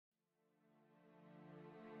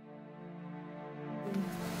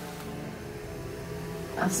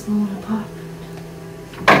a smaller pub.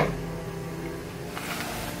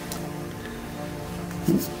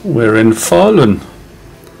 We're in Falun.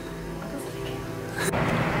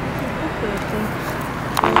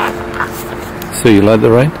 So you like the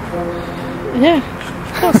rain? Yeah,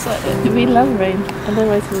 of course. We love rain.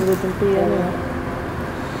 Otherwise we wouldn't be anywhere.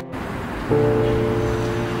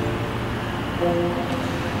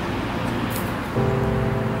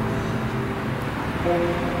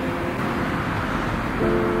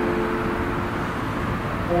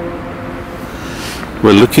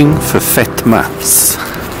 We're looking for Fet-Mats.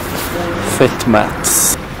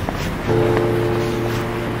 Fet-Mats.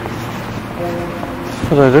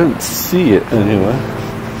 But I don't see it anywhere.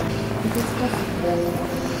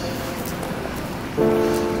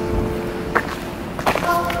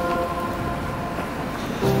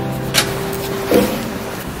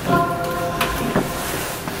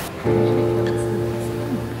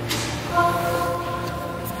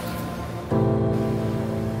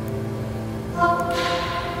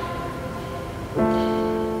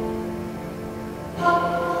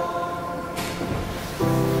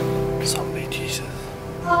 Zombie Jesus.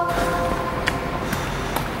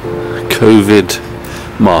 COVID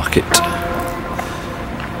market.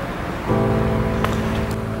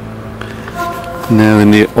 Now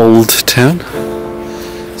in the old town,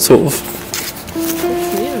 sort of. It's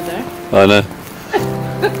near there. I know.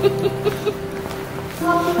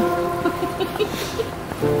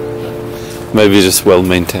 Maybe just well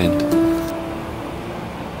maintained.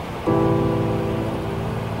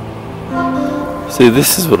 See,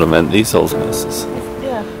 this is what I meant, these old houses.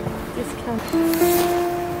 Yeah, this kind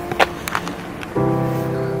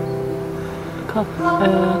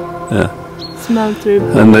Yeah. smell through.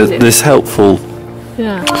 And this helpful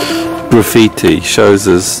Yeah. graffiti shows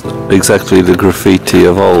us exactly the graffiti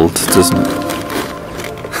of old, doesn't it?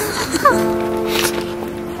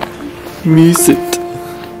 Music.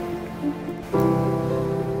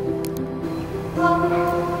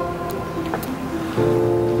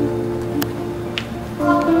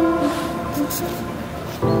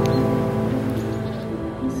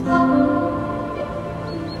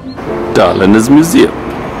 Dalarna's museum.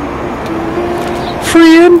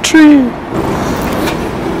 Free entry.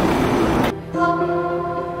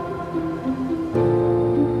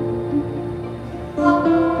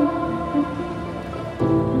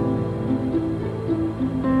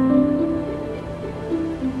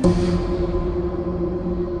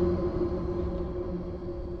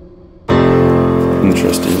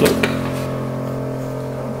 Interesting look.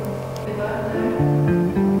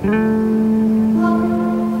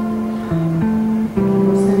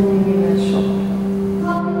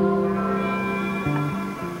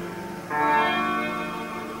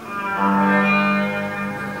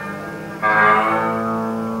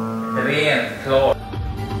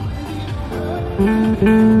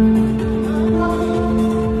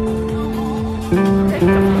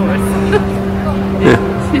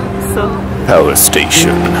 So Power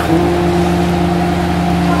station.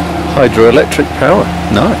 Hydroelectric power.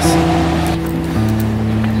 Nice.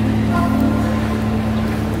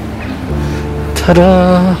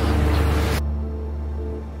 Ta-da!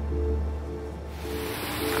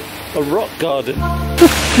 A rock garden.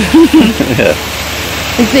 Yeah.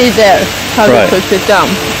 you see there how Right. they put it down.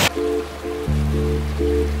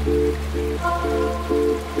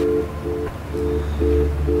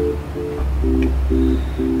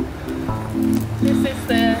 This is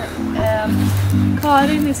the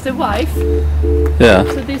Karin is the wife. Yeah.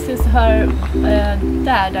 So this is her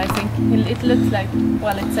dad, I think. It looks like,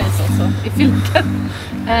 well, it says also, if you look at,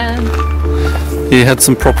 and He had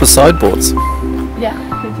some proper sideboards. yeah,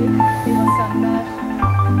 he did. He was on there.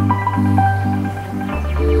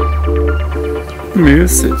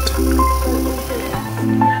 Music.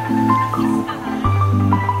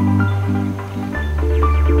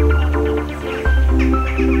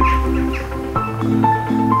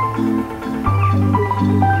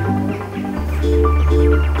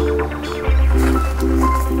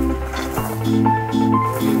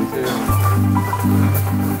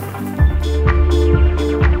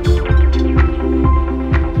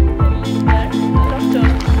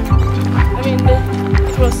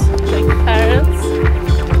 It was like parents,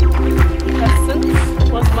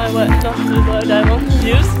 peasants was my word, not the word I want to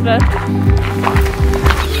use, but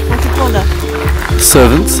what do you call that?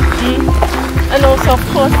 Servants. And also, of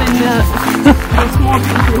course, in the small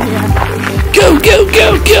people here. Go, go,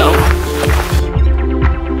 go, go!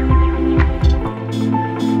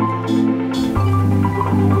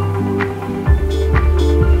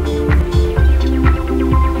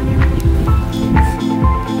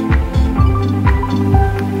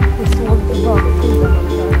 Det är så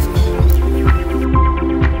bra.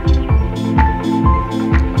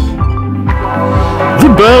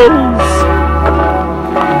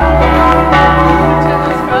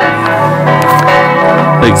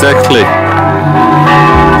 Exactly.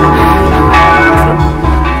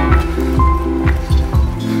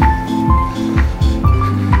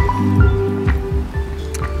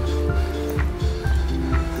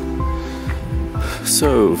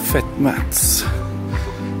 So, Fet-Mats.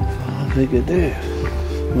 Vad ligger du?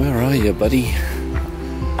 Where are you, buddy?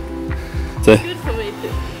 Good for me too.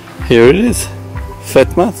 Here it is.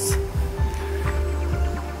 Fet-Mats.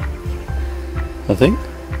 I think.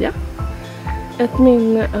 Ja. Ett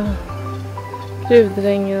minne av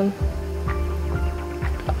gruvdrängen.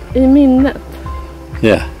 I minnet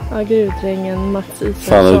Yeah. av gruvdrängen Mats Falun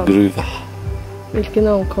Israelsson. gruva. Vilken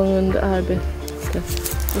omkom under arbetet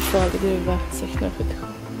på Falun gruva 1677.